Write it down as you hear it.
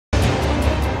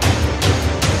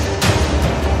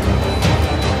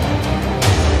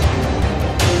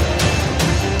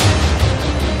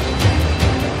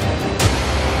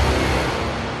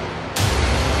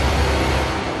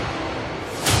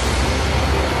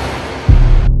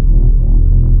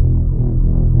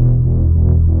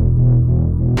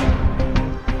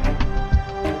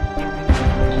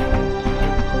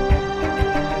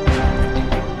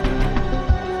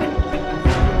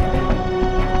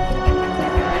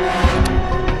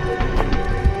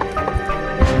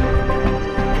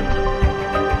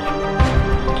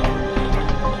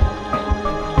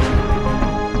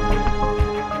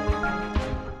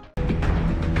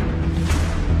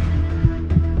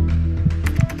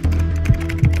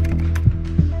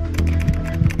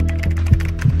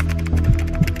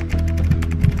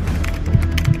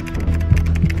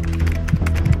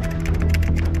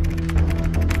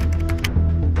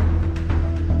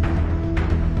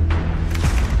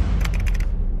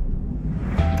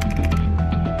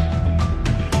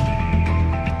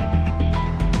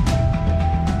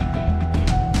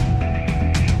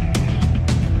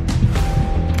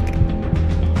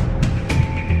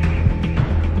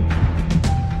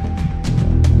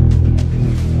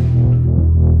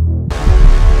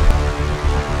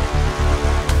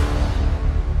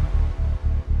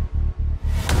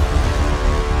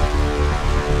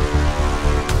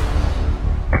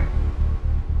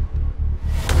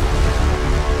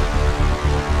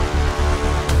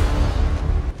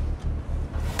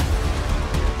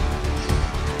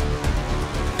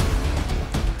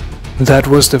That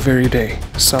was the very day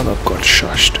Salab got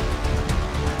shushed.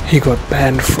 He got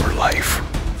banned for life.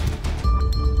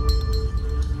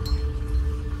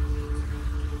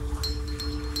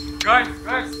 Guys!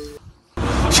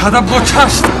 Shut up, got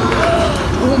shushed!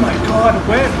 Oh my god,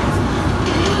 when?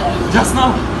 Just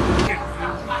now!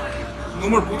 No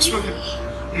more books for him.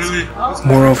 Really?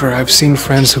 Moreover, I've seen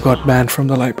friends who got banned from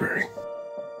the library.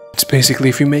 It's basically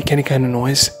if you make any kind of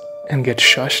noise and get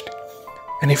shushed,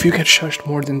 and if you get shushed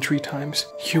more than 3 times,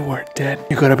 you are dead.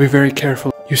 You gotta be very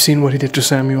careful. You've seen what he did to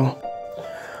Samuel.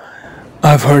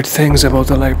 I've heard things about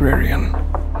the librarian.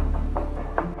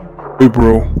 Hey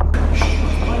bro.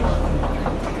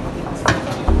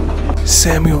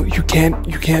 Samuel, you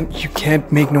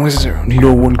can't make noises around here.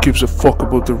 No one gives a fuck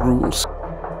about the rules.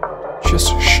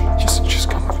 Just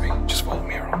come with me. Just follow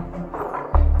me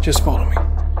around. Just follow me.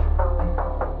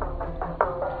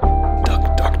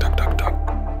 Duck, duck, duck, duck, duck.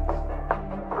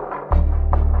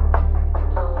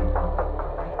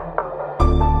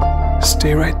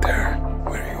 Stay right there,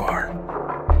 where you are.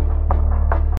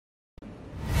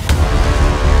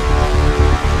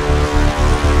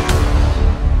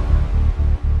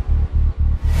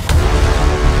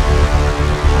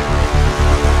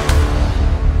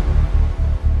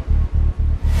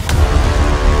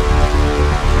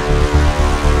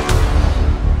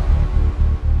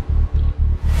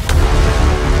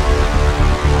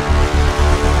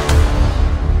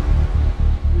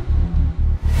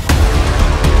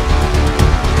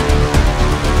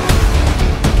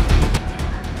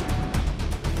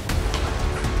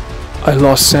 I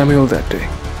lost Samuel that day,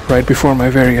 right before my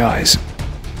very eyes.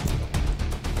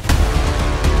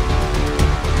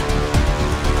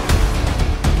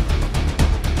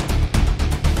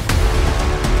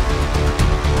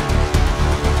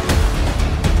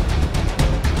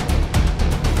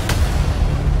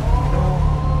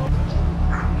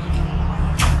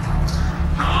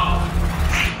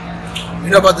 You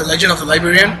know about the legend of the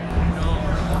librarian?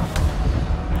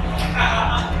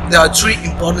 There are 3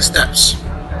 important steps.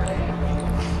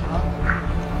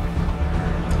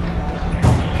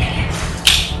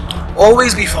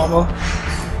 Always be formal.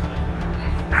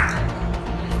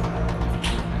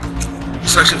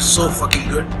 This actually is so fucking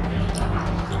good.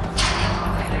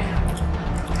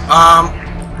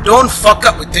 Don't fuck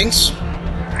up with things.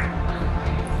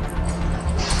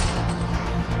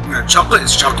 Man, chocolate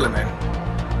is chocolate, man.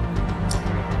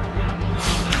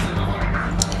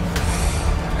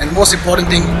 And the most important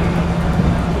thing,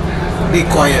 be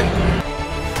quiet.